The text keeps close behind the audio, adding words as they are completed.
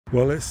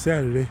Well, it's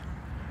Saturday.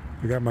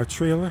 I got my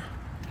trailer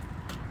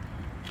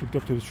hooked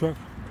up to the truck.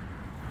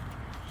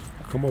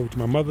 I come over to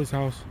my mother's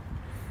house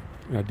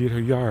and I did her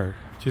yard.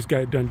 Just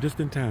got it done just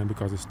in time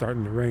because it's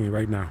starting to rain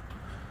right now.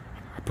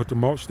 I put the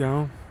mulch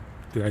down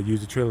that I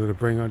used the trailer to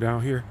bring on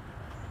down here,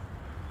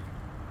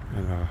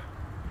 and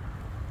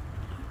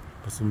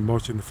put some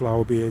mulch in the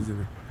flower beds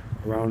and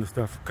around and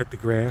stuff. Cut the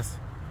grass,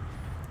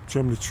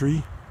 trim the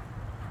tree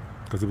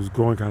because it was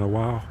growing kind of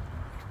wild.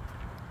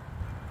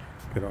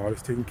 Got all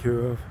this taken care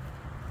of.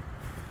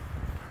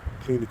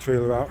 Clean the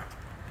trailer out.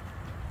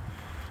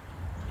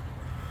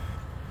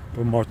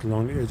 Put mulch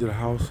along the edge of the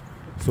house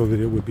so that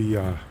it would be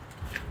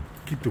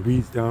keep the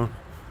weeds down,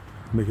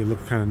 make it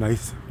look kind of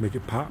nice, make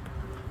it pop.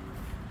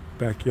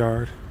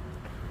 Backyard,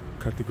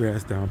 cut the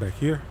grass down back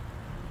here.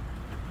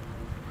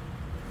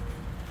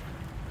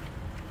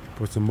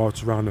 Put some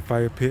mulch around the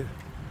fire pit,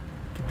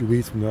 keep the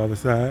weeds from the other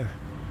side.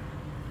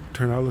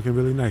 Turned out looking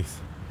really nice.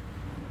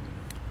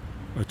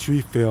 A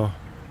tree fell,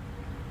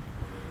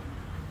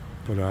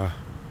 but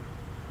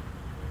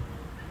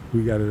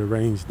we got it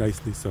arranged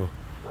nicely, so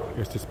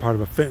it's just part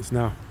of a fence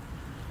now.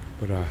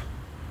 But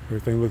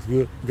everything looks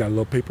good. We got a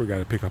little paper got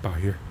to pick up out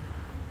here,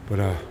 but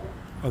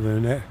other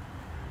than that,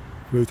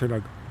 really turned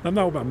out. I'm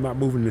not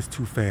moving this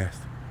too fast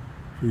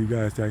for you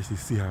guys to actually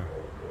see how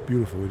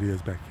beautiful it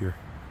is back here.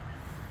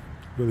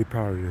 Really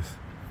proud of this.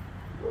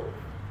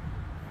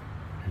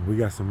 And we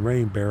got some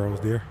rain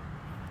barrels there,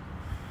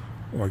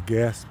 or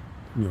gas,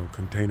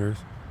 containers,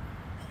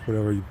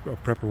 whatever a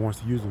prepper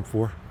wants to use them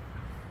for.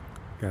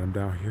 Got them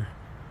down here.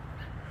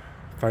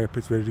 Fire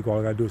pit's ready to go. All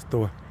I gotta do is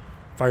throw a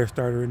fire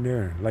starter in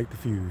there and light the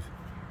fuse,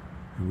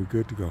 and we're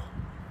good to go.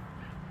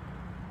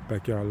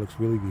 Backyard looks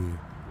really good.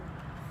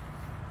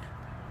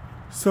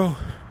 So,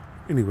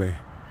 anyway,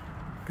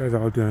 got it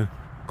all done.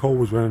 Cole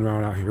was running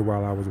around out here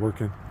while I was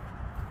working.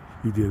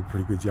 He did a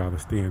pretty good job of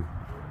staying,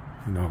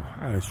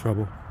 out of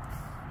trouble.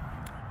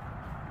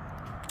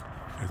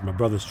 As my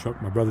brother's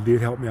truck, my brother did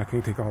help me. I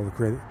can't take all the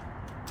credit.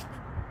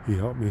 He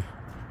helped me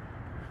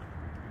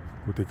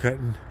with the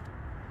cutting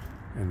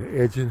and the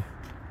edging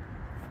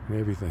and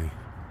everything.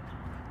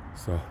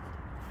 So,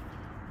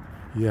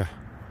 yeah,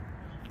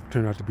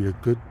 turned out to be a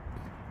good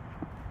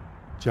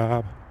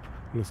job.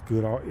 Looks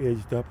good, all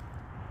edged up.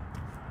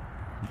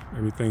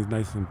 Everything's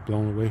nice and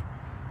blown away.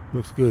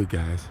 Looks good,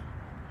 guys.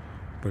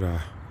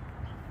 But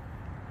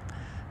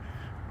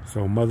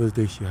so Mother's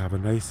Day, she'll have a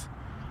nice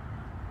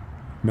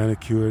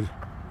manicured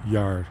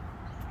yard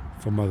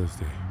for Mother's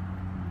Day.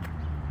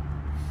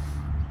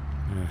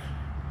 Yeah.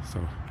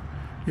 So,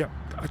 yeah,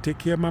 I take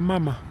care of my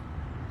mama.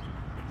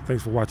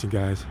 Thanks for watching,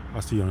 guys.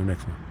 I'll see you on the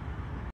next one.